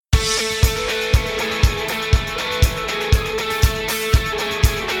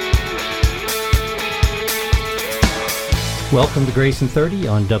Welcome to Grace in 30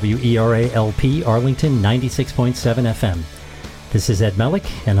 on WERA-LP Arlington 96.7 FM. This is Ed Mellick,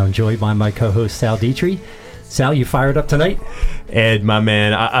 and I'm joined by my co-host Sal Dietrich. Sal, you fired up tonight? Ed, my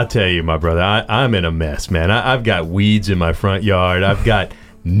man, I'll tell you, my brother, I'm in a mess, man. I've got weeds in my front yard. I've got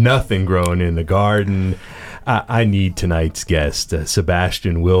nothing growing in the garden. I need tonight's guest,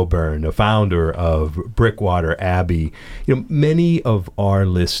 Sebastian Wilburn, the founder of Brickwater Abbey. You know, many of our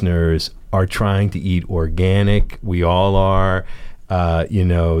listeners are trying to eat organic. We all are.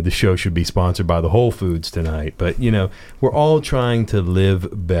 The show should be sponsored by the Whole Foods tonight. But, we're all trying to live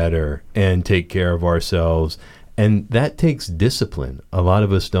better and take care of ourselves. And that takes discipline. A lot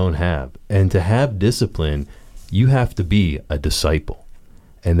of us don't have. And to have discipline, you have to be a disciple.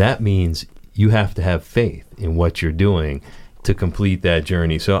 And that means you have to have faith in what you're doing to complete that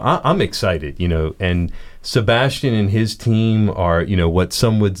journey. So I'm excited, and Sebastian and his team are, what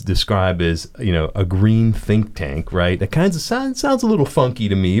some would describe as, a green think tank, right? That kind of sounds a little funky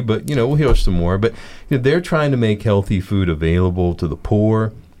to me, but, we'll hear some more. But they're trying to make healthy food available to the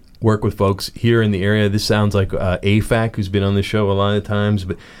poor, work with folks here in the area. This sounds like AFAC, who's been on the show a lot of times,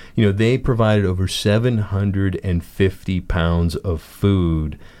 but, they provided over 750 pounds of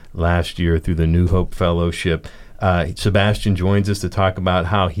food last year through the New Hope Fellowship. Sebastian joins us to talk about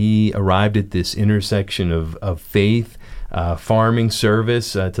how he arrived at this intersection of faith, farming,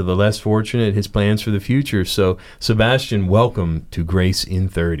 service to the less fortunate, his plans for the future. So, Sebastian, welcome to Grace in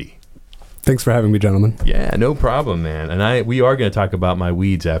 30. Thanks for having me, gentlemen. Yeah, no problem, man. And we are going to talk about my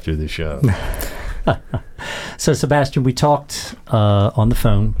weeds after the show. So, Sebastian, we talked on the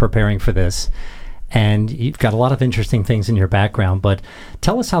phone preparing for this, and you've got a lot of interesting things in your background, but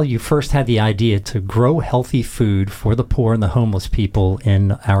tell us how you first had the idea to grow healthy food for the poor and the homeless people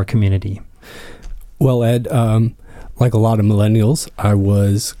in our community. Well, Ed, like a lot of millennials, I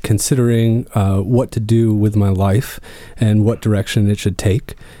was considering what to do with my life and what direction it should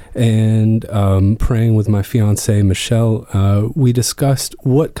take. And praying with my fiancée, Michelle, we discussed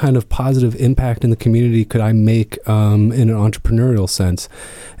what kind of positive impact in the community could I make in an entrepreneurial sense.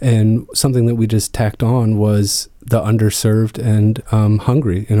 And something that we just tacked on was the underserved and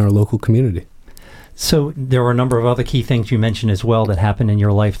hungry in our local community. So there were a number of other key things you mentioned as well that happened in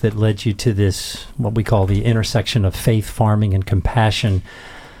your life that led you to this, what we call the intersection of faith, farming, and compassion.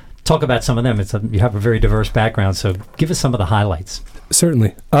 Talk about some of them. You have a very diverse background, so give us some of the highlights.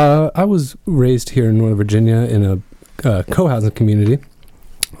 Certainly. I was raised here in Northern Virginia in a co-housing community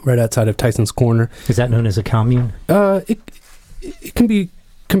right outside of Tyson's Corner. Is that known as a commune? It can be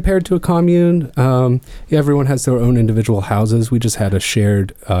compared to a commune. Everyone has their own individual houses. We just had a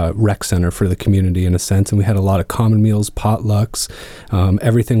shared rec center for the community in a sense, and we had a lot of common meals, potlucks.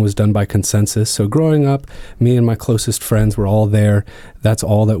 Everything was done by consensus. So growing up, me and my closest friends were all there. That's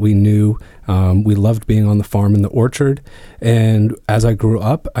all that we knew. We loved being on the farm in the orchard. And as I grew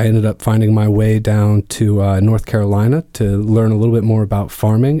up, I ended up finding my way down to North Carolina to learn a little bit more about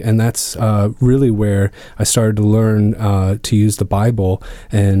farming. And that's really where I started to learn to use the Bible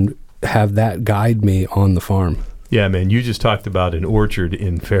and have that guide me on the farm. Yeah, man, you just talked about an orchard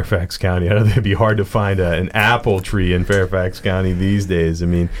in Fairfax County. I know it'd be hard to find an apple tree in Fairfax County these days. I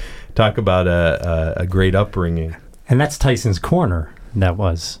mean, talk about a great upbringing. And that's Tyson's Corner. That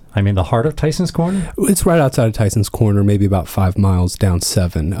was, the heart of Tyson's Corner? It's right outside of Tyson's Corner, maybe about 5 miles down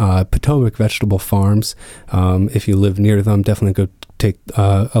 7. Potomac Vegetable Farms. If you live near them, definitely go take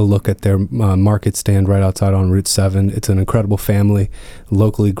a look at their market stand right outside on Route 7. It's an incredible family,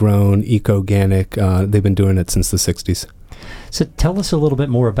 locally grown, eco-organic. They've been doing it since the 60s. So tell us a little bit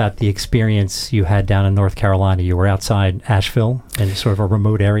more about the experience you had down in North Carolina. You were outside Asheville in sort of a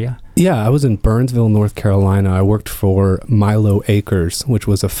remote area. Yeah, I was in Burnsville, North Carolina. I worked for Milo Acres, which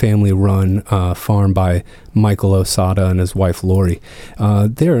was a family-run farm by Michael Osada and his wife, Lori.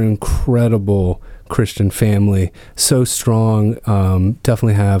 They're an incredible Christian family, so strong,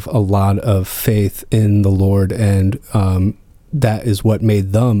 definitely have a lot of faith in the Lord, and that is what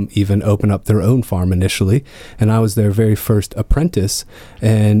made them even open up their own farm initially. And I was their very first apprentice,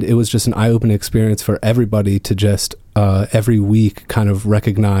 and it was just an eye-opening experience for everybody to just every week kind of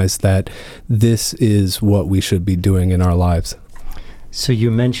recognize that this is what we should be doing in our lives. So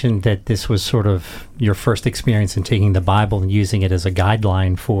you mentioned that this was sort of your first experience in taking the Bible and using it as a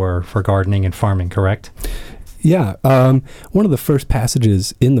guideline for gardening and farming, correct? Yeah. One of the first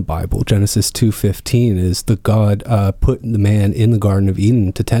passages in the Bible, Genesis 2:15, is that God put the man in the Garden of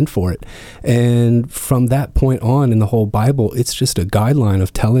Eden to tend for it. And from that point on in the whole Bible, it's just a guideline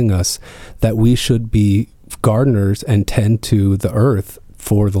of telling us that we should be gardeners and tend to the earth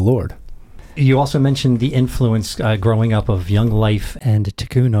for the Lord. You also mentioned the influence growing up of Young Life and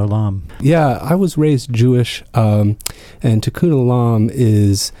Tikkun Olam. Yeah, I was raised Jewish, and Tikkun Olam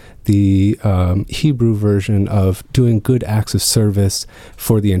is the Hebrew version of doing good acts of service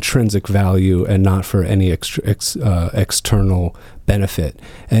for the intrinsic value and not for any external benefit.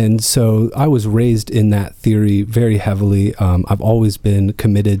 And so I was raised in that theory very heavily. I've always been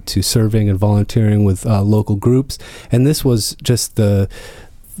committed to serving and volunteering with local groups, and this was just the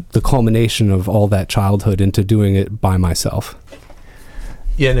culmination of all that childhood into doing it by myself.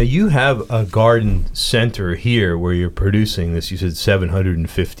 Yeah, now you have a garden center here where you're producing this, you said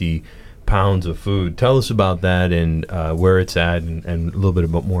 750 pounds of food. Tell us about that and where it's at and a little bit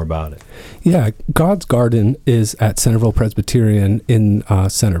more about it. Yeah, God's Garden is at Centerville Presbyterian in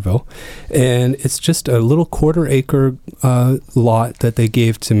Centerville, and it's just a little quarter-acre lot that they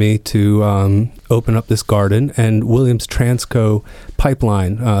gave to me to open up this garden. And Williams Transco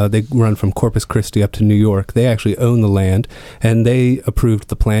pipeline, they run from Corpus Christi up to New York. They actually own the land, and they approved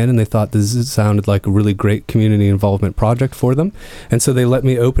the plan, and they thought this sounded like a really great community involvement project for them. And so they let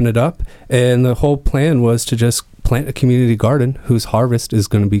me open it up, and the whole plan was to just plant a community garden whose harvest is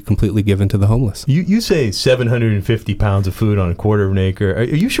going to be completely given to the homeless. You say 750 pounds of food on a quarter of an acre. Are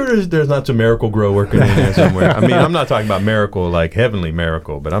you sure there's not some Miracle Grow working in there somewhere? I mean, I'm not talking about miracle like heavenly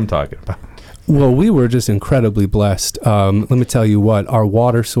miracle, but I'm talking about... Well, we were just incredibly blessed. Let me tell you what, our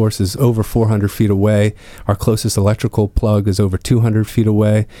water source is over 400 feet away. Our closest electrical plug is over 200 feet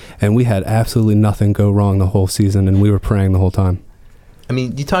away. And we had absolutely nothing go wrong the whole season, and we were praying the whole time. I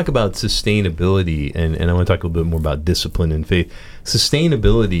mean, you talk about sustainability, and I want to talk a little bit more about discipline and faith.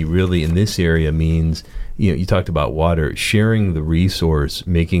 Sustainability really in this area means, you talked about water, sharing the resource,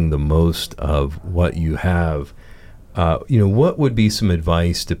 making the most of what you have. What would be some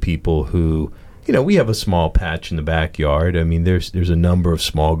advice to people who, we have a small patch in the backyard. I mean, there's a number of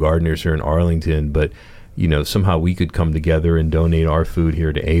small gardeners here in Arlington, but, somehow we could come together and donate our food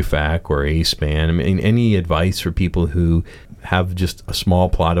here to AFAC or ASPAN. I mean, any advice for people who have just a small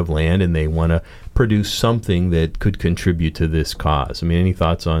plot of land and they want to produce something that could contribute to this cause? I mean, any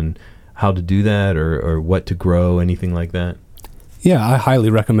thoughts on how to do that or what to grow, anything like that? Yeah, I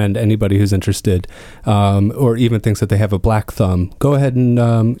highly recommend anybody who's interested or even thinks that they have a black thumb, go ahead and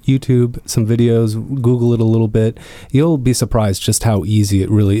YouTube some videos, Google it a little bit. You'll be surprised just how easy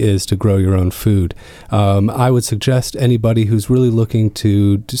it really is to grow your own food. I would suggest anybody who's really looking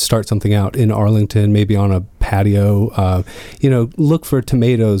to start something out in Arlington, maybe on a patio, look for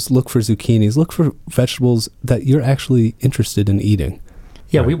tomatoes, look for zucchinis, look for vegetables that you're actually interested in eating.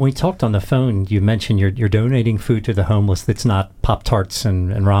 Yeah, we talked on the phone. You mentioned you're donating food to the homeless that's not Pop-Tarts and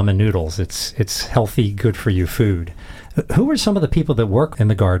ramen noodles. It's healthy, good for you food. Who are some of the people that work in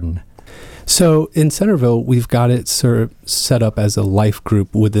the garden? So in Centerville, we've got it set up as a life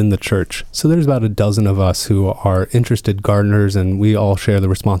group within the church. So there's about a dozen of us who are interested gardeners, and we all share the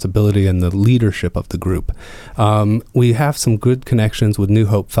responsibility and the leadership of the group. We have some good connections with New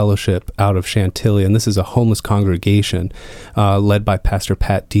Hope Fellowship out of Chantilly, and this is a homeless congregation led by Pastor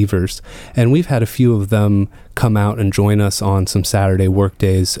Pat Devers. And we've had a few of them come out and join us on some Saturday work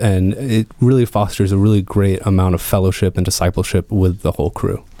days, and it really fosters a really great amount of fellowship and discipleship with the whole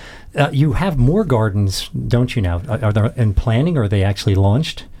crew. You have more gardens, don't you now? Are they in planning, or are they actually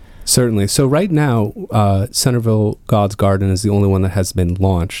launched? Certainly. So right now, Centerville God's Garden is the only one that has been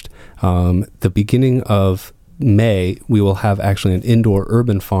launched. The beginning of May, we will have actually an indoor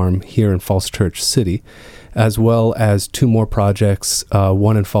urban farm here in Falls Church City, as well as two more projects,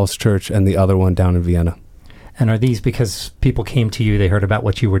 one in Falls Church and the other one down in Vienna. And are these because people came to you, they heard about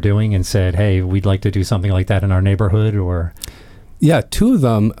what you were doing and said, hey, we'd like to do something like that in our neighborhood, or... Yeah, two of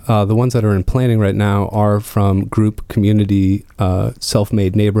them, the ones that are in planning right now, are from group community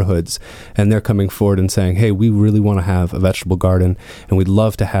self-made neighborhoods, and they're coming forward and saying, hey, we really want to have a vegetable garden, and we'd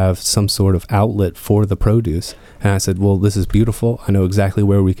love to have some sort of outlet for the produce. And I said, well, this is beautiful. I know exactly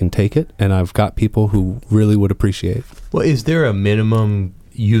where we can take it, and I've got people who really would appreciate. Well, is there a minimum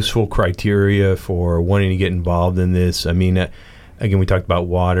useful criteria for wanting to get involved in this? I mean, again, we talked about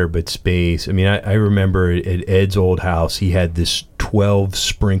water, but space. I mean, I remember at Ed's old house, he had this 12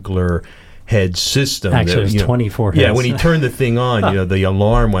 sprinkler head system. Actually, it was 24 heads. Yeah, when he turned the thing on, the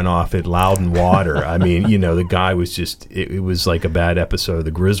alarm went off at Loudon Water. I mean, the guy was just, it was like a bad episode of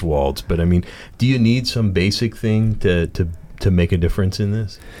the Griswolds. But I mean, do you need some basic thing to make a difference in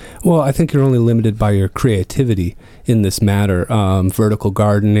this? Well, I think you're only limited by your creativity in this matter. Vertical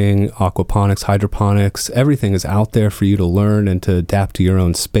gardening, aquaponics, hydroponics, everything is out there for you to learn and to adapt to your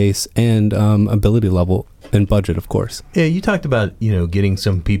own space and ability level and budget, of course. Yeah, you talked about, getting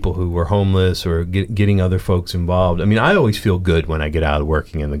some people who were homeless or getting other folks involved. I mean, I always feel good when I get out of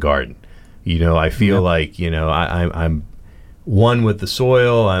working in the garden. I feel like, I'm one with the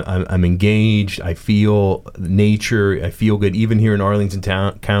soil. I'm engaged. I feel nature. I feel good. Even here in Arlington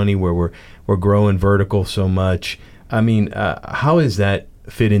County, where we're growing vertical so much. I mean, how does that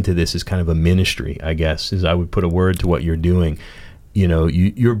fit into this as kind of a ministry? I guess, as I would put a word to what you're doing.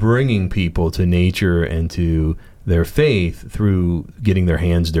 You're bringing people to nature and to their faith through getting their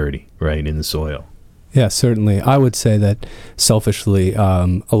hands dirty, right, in the soil. Yeah, certainly. I would say that selfishly,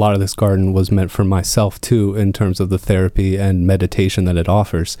 a lot of this garden was meant for myself too, in terms of the therapy and meditation that it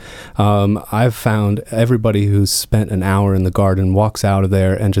offers. I've found everybody who's spent an hour in the garden walks out of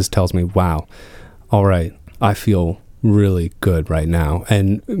there and just tells me, wow, all right, I feel really good right now.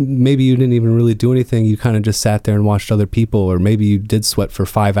 And maybe you didn't even really do anything. You kind of just sat there and watched other people, or maybe you did sweat for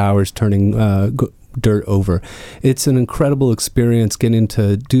 5 hours turning dirt over. It's an incredible experience getting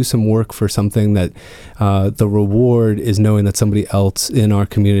to do some work for something that the reward is knowing that somebody else in our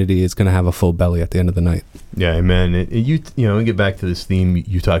community is going to have a full belly at the end of the night. Yeah, amen. You get back to this theme.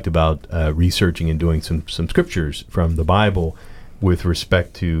 You talked about researching and doing some scriptures from the Bible with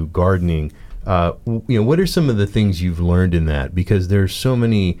respect to gardening. What are some of the things you've learned in that? Because there's so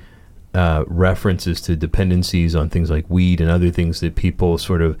many references to dependencies on things like weed and other things that people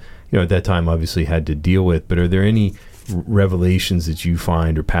sort of, at that time obviously had to deal with. But are there any revelations that you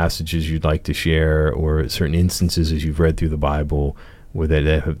find or passages you'd like to share, or certain instances as you've read through the Bible where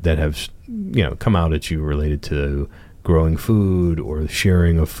that have come out at you related to growing food or the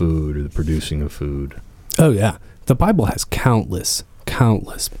sharing of food or the producing of food? Oh, yeah. The Bible has countless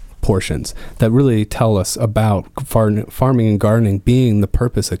portions that really tell us about farming and gardening being the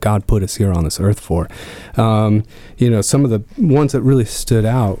purpose that God put us here on this earth for. Some of the ones that really stood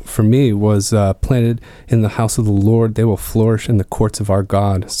out for me was planted in the house of the Lord, they will flourish in the courts of our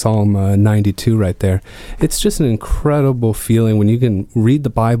God. Psalm 92 right there. It's just an incredible feeling when you can read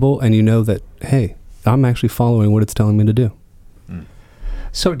the Bible and you know that, hey, I'm actually following what it's telling me to do.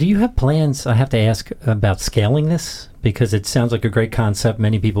 So do you have plans, I have to ask, about scaling this? Because it sounds like a great concept.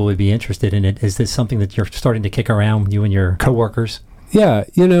 Many people would be interested in it. Is this something that you're starting to kick around with you and your coworkers? Yeah,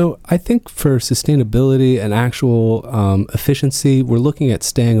 I think for sustainability and actual efficiency, we're looking at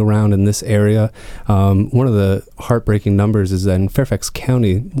staying around in this area. One of the heartbreaking numbers is that in Fairfax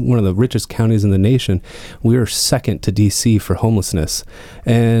County, one of the richest counties in the nation, we are second to D.C. for homelessness.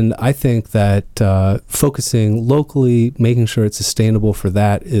 And I think that focusing locally, making sure it's sustainable for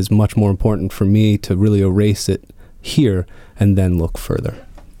that is much more important for me to really erase it here and then look further.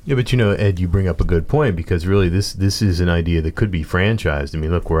 Yeah, but Ed, you bring up a good point, because really this is an idea that could be franchised. I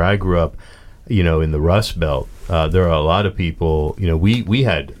mean, look, where I grew up, in the Rust Belt, there are a lot of people, we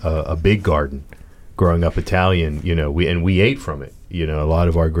had a big garden growing up Italian, we ate from it. A lot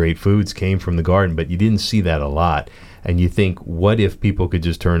of our great foods came from the garden, but you didn't see that a lot. And you think, what if people could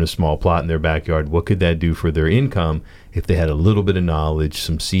just turn a small plot in their backyard? What could that do for their income if they had a little bit of knowledge,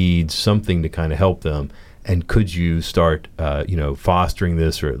 some seeds, something to kind of help them? And could you start, fostering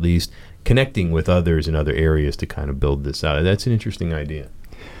this, or at least connecting with others in other areas to kind of build this out? That's an interesting idea.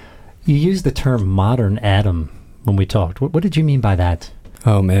 You used the term modern Adam when we talked. What did you mean by that?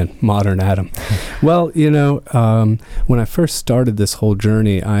 Oh, man, modern Adam. Well, when I first started this whole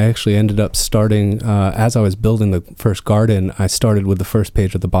journey, I actually ended up starting, as I was building the first garden, I started with the first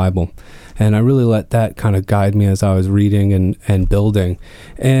page of the Bible. And I really let that kind of guide me as I was reading and building.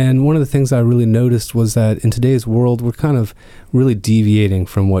 And one of the things I really noticed was that in today's world, we're kind of really deviating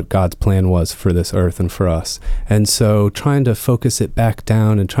from what God's plan was for this earth and for us. And so trying to focus it back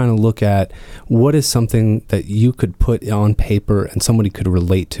down and trying to look at what is something that you could put on paper and somebody could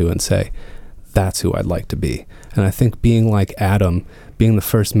relate to and say, that's who I'd like to be. And I think being like Adam, being the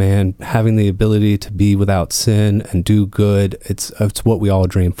first man, having the ability to be without sin and do good, it's what we all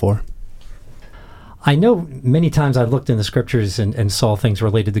dream for. I know many times I looked in the scriptures and saw things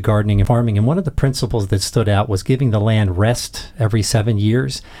related to gardening and farming, and one of the principles that stood out was giving the land rest every 7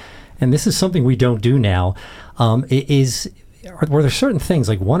 years. And this is something we don't do now. Were there certain things,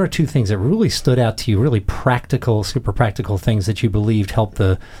 like one or two things that really stood out to you, really practical, super practical things that you believed helped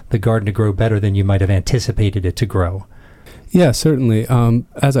the garden to grow better than you might have anticipated it to grow? Yeah, certainly.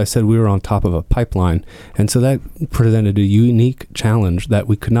 As I said, we were on top of a pipeline, and so that presented a unique challenge that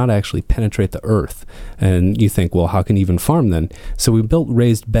we could not actually penetrate the earth. And you think, well, how can you even farm then? So we built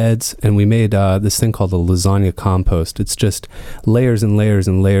raised beds, and we made this thing called the lasagna compost. It's just layers and layers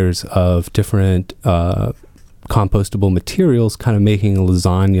and layers of different compostable materials, kind of making a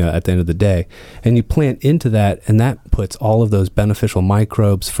lasagna at the end of the day. And you plant into that, and that puts all of those beneficial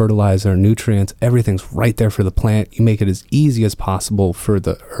microbes, fertilizer, nutrients, everything's right there for the plant. You make it as easy as possible for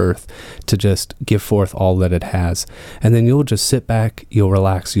the earth to just give forth all that it has. And then you'll just sit back, you'll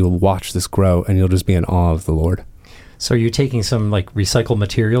relax, you'll watch this grow, and you'll just be in awe of the Lord. So you're taking some like recycled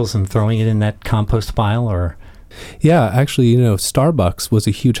materials and throwing it in that compost pile, or? Yeah, actually, Starbucks was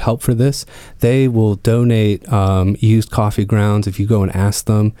a huge help for this. They will donate used coffee grounds if you go and ask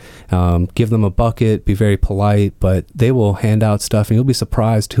them. Give them a bucket, be very polite, but they will hand out stuff, and you'll be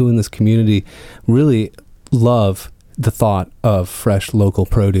surprised who in this community really love the thought of fresh local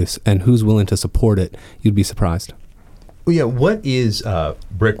produce and who's willing to support it. You'd be surprised. Well, yeah, what is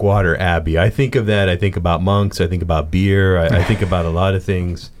Brickwater Abbey? I think of that. I think about monks. I think about beer. I think about a lot of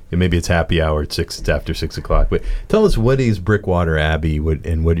things. And maybe it's happy hour at 6. It's after 6 o'clock. But tell us, what is Brickwater Abbey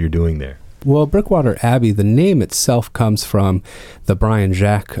and what you're doing there? Well, Brickwater Abbey, the name itself comes from the Brian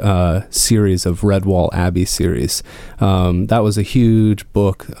Jacques series of Redwall Abbey series. That was a huge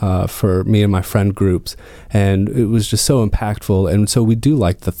book for me and my friend groups, and it was just so impactful. And so we do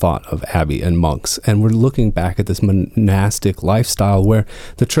like the thought of abbey and monks, and we're looking back at this monastic lifestyle where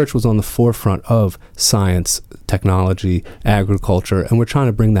the church was on the forefront of science, technology, agriculture, and we're trying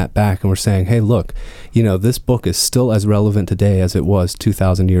to bring that back. And we're saying, hey, look, this book is still as relevant today as it was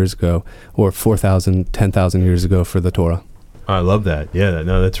 2,000 years ago, or 4,000, 10,000 years ago for the Torah. I love that. Yeah,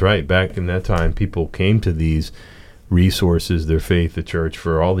 no, that's right. Back in that time, people came to these resources, their faith, the church,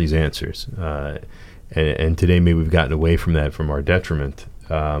 for all these answers. And today, maybe we've gotten away from that from our detriment.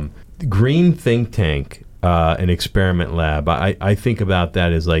 Green Think Tank, an experiment lab. I think about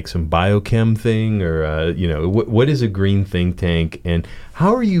that as like some biochem thing, or what is a green think tank, and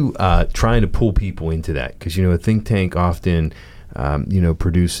how are you trying to pull people into that? Because a think tank often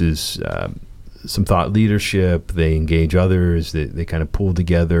produces some thought leadership. They engage others. They kind of pull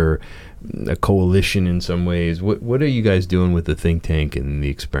together a coalition in some ways. What are you guys doing with the think tank and the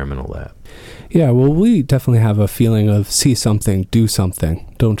experimental lab? Yeah, well, we definitely have a feeling of see something, do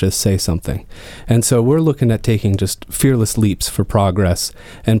something, don't just say something. And so we're looking at taking just fearless leaps for progress.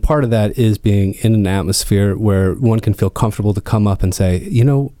 And part of that is being in an atmosphere where one can feel comfortable to come up and say,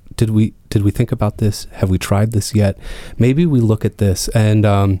 did we think about this? Have we tried this yet? Maybe we look at this.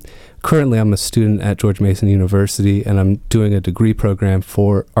 And currently I'm a student at George Mason University, and I'm doing a degree program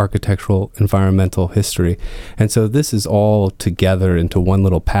for architectural environmental history. And so this is all together into one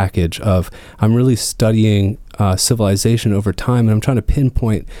little package of I'm really studying civilization over time, and I'm trying to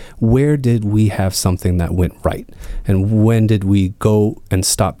pinpoint where did we have something that went right, and when did we go and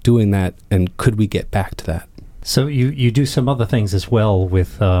stop doing that, and could we get back to that? So you do some other things as well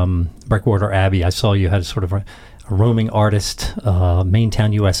with Brickwater Abbey. I saw you had sort of a roaming artist,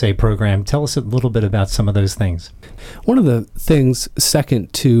 Maintown USA program. Tell us a little bit about some of those things. One of the things,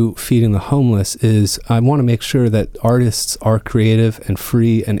 second to feeding the homeless, is I want to make sure that artists are creative and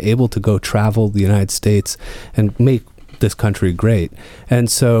free and able to go travel the United States and make this country great. And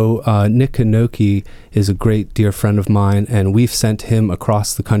so Nick Kanoki is a great dear friend of mine, and we've sent him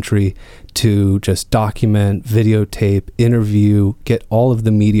across the country to just document, videotape, interview, get all of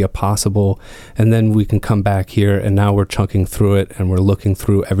the media possible, and then we can come back here, and now we're chunking through it, and we're looking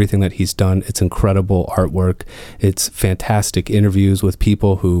through everything that he's done. It's incredible artwork. It's fantastic interviews with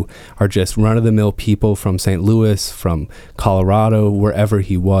people who are just run-of-the-mill people from St. Louis, from Colorado, wherever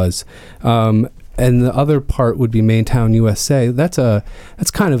he was. And the other part would be Maintown USA. That's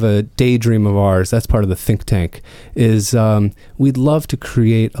kind of a daydream of ours. That's part of the think tank. Is we'd love to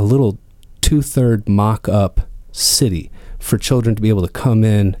create a little 2/3 mock-up city for children to be able to come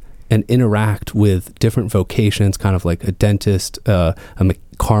in and interact with different vocations, kind of like a dentist,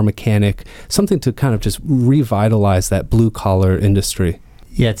 car mechanic, something to kind of just revitalize that blue-collar industry.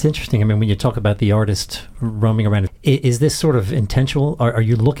 Yeah, it's interesting. I mean, when you talk about the artist roaming around, is this sort of intentional? Are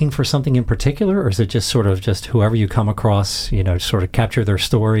you looking for something in particular, or is it just sort of just whoever you come across, sort of capture their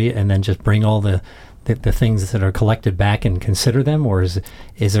story and then just bring all the things that are collected back and consider them, or is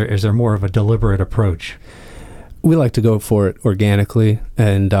there more of a deliberate approach? We like to go for it organically,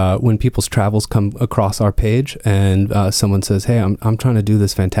 and when people's travels come across our page and someone says, hey, I'm trying to do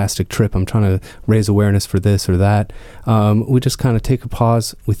this fantastic trip, I'm trying to raise awareness for this or that, we just kind of take a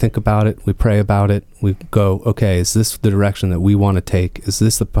pause, we think about it, we pray about it, we go, okay, is this the direction that we want to take? Is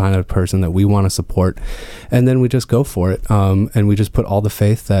this the kind of person that we want to support? And then we just go for it, and we just put all the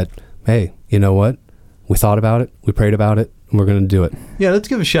faith that, hey, you know what? We thought about it, we prayed about it, and we're going to do it. Yeah, let's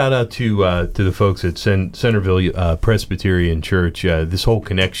give a shout out to the folks at Centerville Presbyterian Church. This whole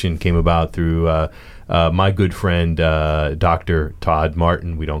connection came about through my good friend Dr. Todd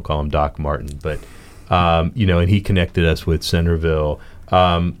Martin. We don't call him Doc Martin, but And he connected us with Centerville.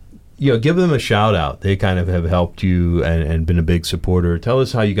 Give them a shout out. They kind of have helped you and been a big supporter. Tell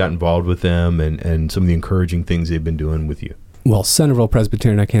us how you got involved with them and some of the encouraging things they've been doing with you. Well, Centerville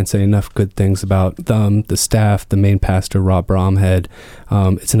Presbyterian, I can't say enough good things about them, the staff, the main pastor, Rob Bromhead.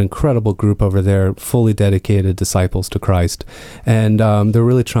 It's an incredible group over there, fully dedicated disciples to Christ. And they're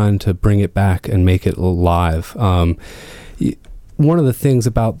really trying to bring it back and make it alive. One of the things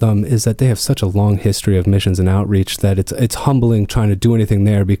about them is that they have such a long history of missions and outreach that it's humbling trying to do anything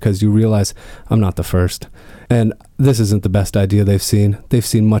there, because you realize I'm not the first. And this isn't the best idea they've seen. They've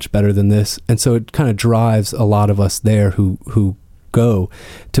seen much better than this. And so it kind of drives a lot of us there who go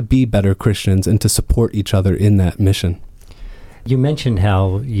to be better Christians and to support each other in that mission. You mentioned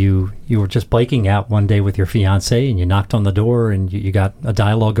how you were just biking out one day with your fiance and you knocked on the door and you got a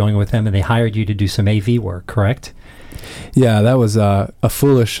dialogue going with them and they hired you to do some AV work, correct? Yeah, that was a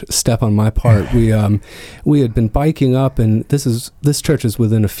foolish step on my part. We had been biking up, and this church is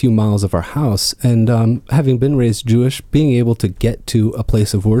within a few miles of our house. And having been raised Jewish, being able to get to a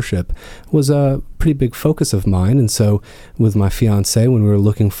place of worship was a pretty big focus of mine. And so, with my fiance, when we were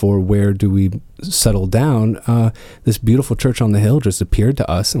looking for where do we settle down, this beautiful church on the hill just appeared to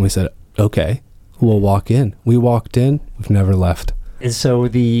us, and we said, "Okay, we'll walk in." We walked in. We've never left. And so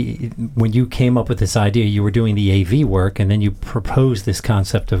when you came up with this idea, you were doing the AV work, and then you proposed this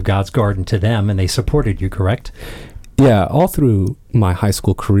concept of God's Garden to them, and they supported you, correct? Yeah, all through my high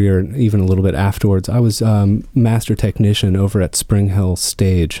school career, and even a little bit afterwards, I was master technician over at Spring Hill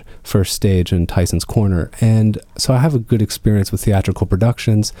Stage, First Stage in Tyson's Corner. And so I have a good experience with theatrical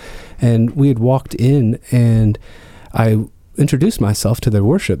productions. And we had walked in, and I introduced myself to their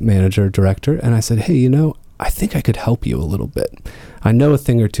worship director, and I said, "Hey, I think I could help you a little bit. I know a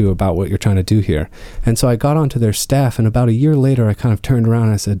thing or two about what you're trying to do here." And so I got onto their staff, and about a year later, I kind of turned around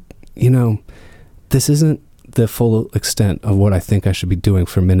and I said, this isn't the full extent of what I think I should be doing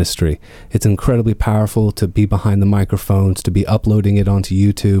for ministry. It's incredibly powerful to be behind the microphones, to be uploading it onto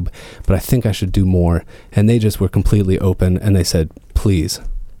YouTube, but I think I should do more. And they just were completely open, and they said, "Please."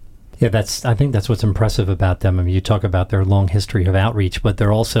 Yeah, I think that's what's impressive about them. I mean, you talk about their long history of outreach, but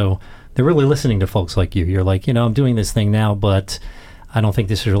they're really listening to folks like you. You're like, I'm doing this thing now, but I don't think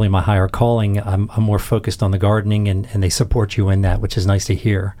this is really my higher calling. I'm more focused on the gardening, and they support you in that, which is nice to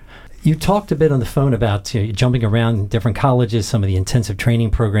hear. You talked a bit on the phone about jumping around different colleges, some of the intensive training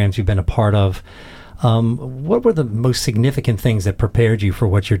programs you've been a part of. What were the most significant things that prepared you for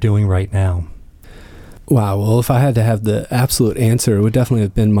what you're doing right now? Wow. Well, if I had to have the absolute answer, it would definitely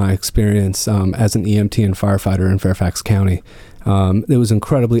have been my experience as an EMT and firefighter in Fairfax County. It was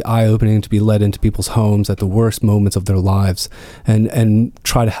incredibly eye-opening to be led into people's homes at the worst moments of their lives and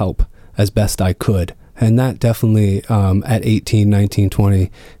try to help as best I could. And that definitely, at 18, 19, 20,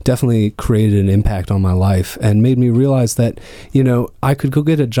 definitely created an impact on my life and made me realize that, I could go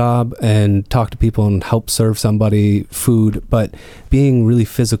get a job and talk to people and help serve somebody food, but being really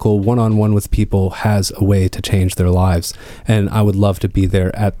physical, one-on-one with people has a way to change their lives. And I would love to be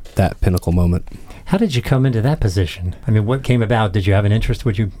there at that pinnacle moment. How did you come into that position? I mean, what came about? Did you have an interest?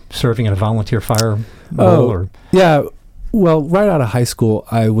 Were you serving in a volunteer fire role? Yeah. Well, right out of high school,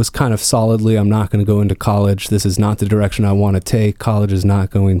 I was kind of solidly, I'm not going to go into college. This is not the direction I want to take. College is not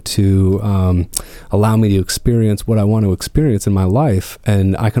going to allow me to experience what I want to experience in my life,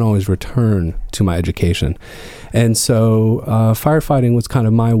 and I can always return to my education. And so firefighting was kind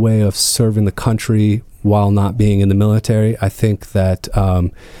of my way of serving the country while not being in the military. I think that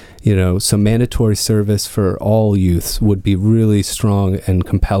some mandatory service for all youths would be really strong and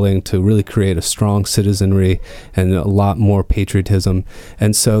compelling to really create a strong citizenry and a lot more patriotism.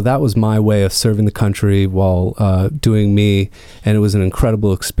 And so that was my way of serving the country while doing me. And it was an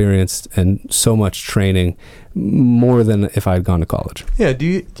incredible experience and so much training, more than if I had gone to college. Yeah.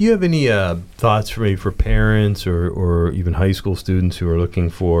 Do you have any thoughts for parents or even high school students who are looking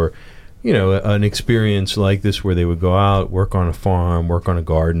for an experience like this where they would go out, work on a farm, work on a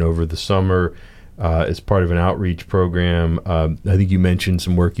garden over the summer as part of an outreach program? I think you mentioned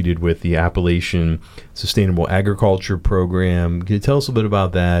some work you did with the Appalachian Sustainable Agriculture Program. Can you tell us a bit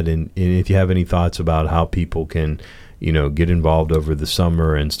about that? And if you have any thoughts about how people can, get involved over the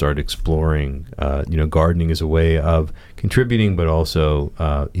summer and start exploring, gardening as a way of contributing, but also,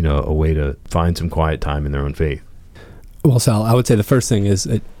 a way to find some quiet time in their own faith. Well, Sal, I would say the first thing is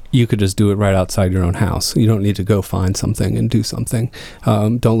you could just do it right outside your own house. You don't need to go find something and do something.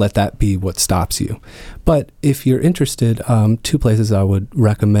 Don't let that be what stops you. But if you're interested, two places I would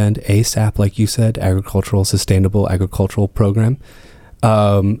recommend: ASAP, like you said, Sustainable Agricultural Program.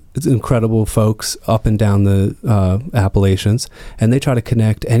 incredible folks up and down the Appalachians, and they try to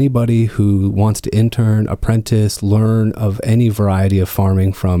connect anybody who wants to intern, apprentice, learn of any variety of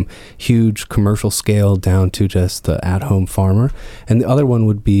farming, from huge commercial scale down to just the at-home farmer. And the other one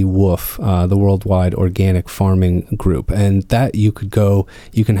would be WOOF, the Worldwide Organic Farming Group. And that you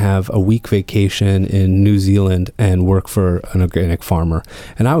can have a week vacation in New Zealand and work for an organic farmer.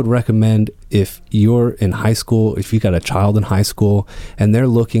 And I would recommend, if you're in high school, if you got a child in high school and they're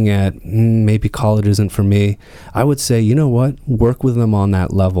looking at maybe college isn't for me, I would say, you know what, work with them on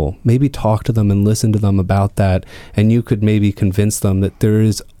that level. Maybe talk to them and listen to them about that, and you could maybe convince them that there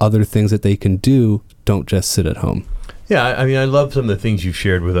is other things that they can do. Don't just sit at home. Yeah, I mean, I love some of the things you've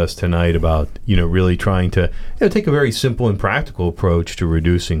shared with us tonight about, really trying to take a very simple and practical approach to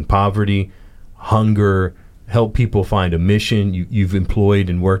reducing poverty, hunger, help people find a mission. You've employed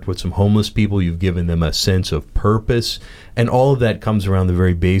and worked with some homeless people. You've given them a sense of purpose. And all of that comes around the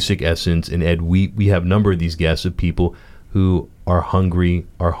very basic essence. And Ed, we have a number of these guests of people who are hungry,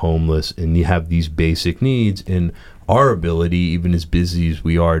 are homeless, and you have these basic needs. And our ability, even as busy as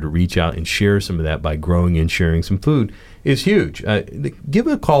we are, to reach out and share some of that by growing and sharing some food is huge. Give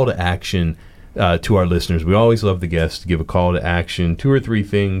a call to action to our listeners. We always love the guests to give a call to action, 2 or 3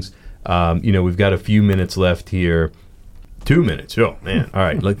 things. We've got a few minutes left here. 2 minutes. Oh, man. All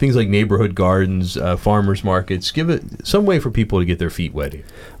right. Like things like neighborhood gardens, farmers markets. Give it some way for people to get their feet wet.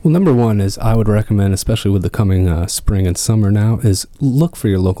 Well, number one is I would recommend, especially with the coming spring and summer now, is look for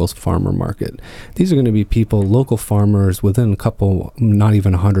your local farmer market. These are going to be people, local farmers within a couple, not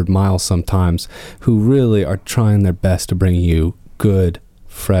even 100 miles sometimes, who really are trying their best to bring you good,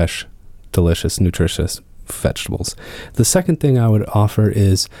 fresh, delicious, nutritious vegetables. The second thing I would offer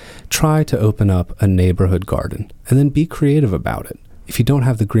is try to open up a neighborhood garden and then be creative about it. If you don't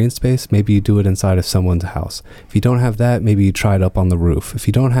have the green space, maybe you do it inside of someone's house. If you don't have that, maybe you try it up on the roof. If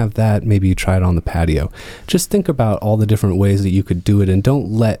you don't have that, maybe you try it on the patio. Just think about all the different ways that you could do it, and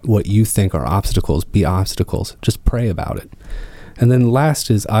don't let what you think are obstacles be obstacles. Just pray about it. And then last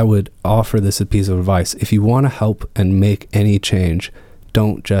is I would offer this a piece of advice. If you want to help and make any change,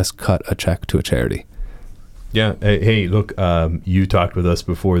 don't just cut a check to a charity. Yeah. Hey, look, you talked with us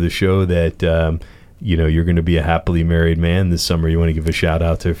before the show that, you're going to be a happily married man this summer. You want to give a shout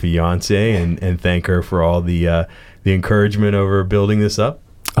out to your fiance and thank her for all the encouragement over building this up?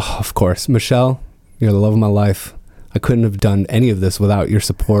 Oh, of course. Michelle, you're the love of my life. I couldn't have done any of this without your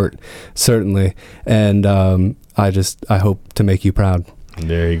support, certainly. And I hope to make you proud.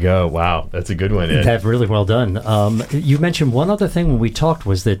 There you go. Wow. That's a good one, Ed. That's really well done. You mentioned one other thing when we talked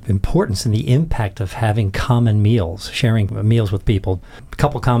was the importance and the impact of having common meals, sharing meals with people. A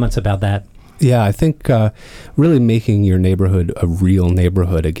couple comments about that. Yeah, I think really making your neighborhood a real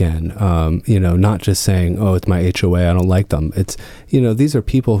neighborhood again. Not just saying, oh, it's my HOA, I don't like them. It's, these are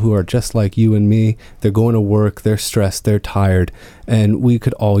people who are just like you and me. They're going to work, they're stressed, they're tired, and we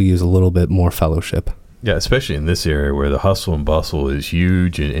could all use a little bit more fellowship. Yeah, especially in this area where the hustle and bustle is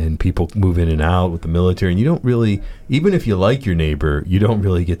huge and people move in and out with the military. And you don't really, even if you like your neighbor, you don't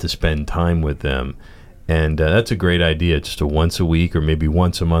really get to spend time with them. And that's a great idea. Just a once a week or maybe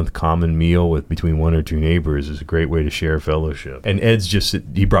once a month common meal with between 1 or 2 neighbors is a great way to share fellowship. And Ed's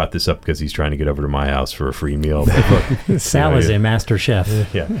he brought this up because he's trying to get over to my house for a free meal. Sal is a master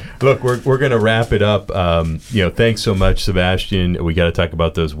chef. Yeah. Look, we're going to wrap it up. Thanks so much, Sebastian. We got to talk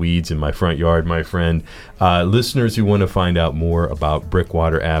about those weeds in my front yard, my friend. Listeners who want to find out more about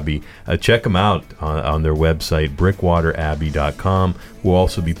Brickwater Abbey, check them out on their website, brickwaterabbey.com. We'll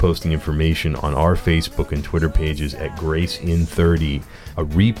also be posting information on our Facebook and Twitter pages at Grace in 30. A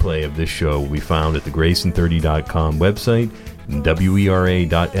replay of this show will be found at the graceinthirty.com website and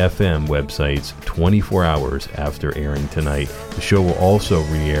WERA.FM websites 24 hours after airing tonight. The show will also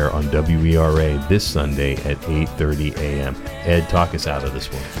re-air on WERA this Sunday at 8:30 a.m. Ed, talk us out of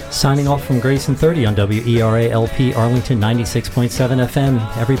this one. Signing off from Grace in 30 on WERA LP Arlington 96.7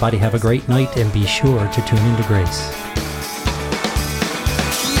 FM. Everybody have a great night and be sure to tune into Grace.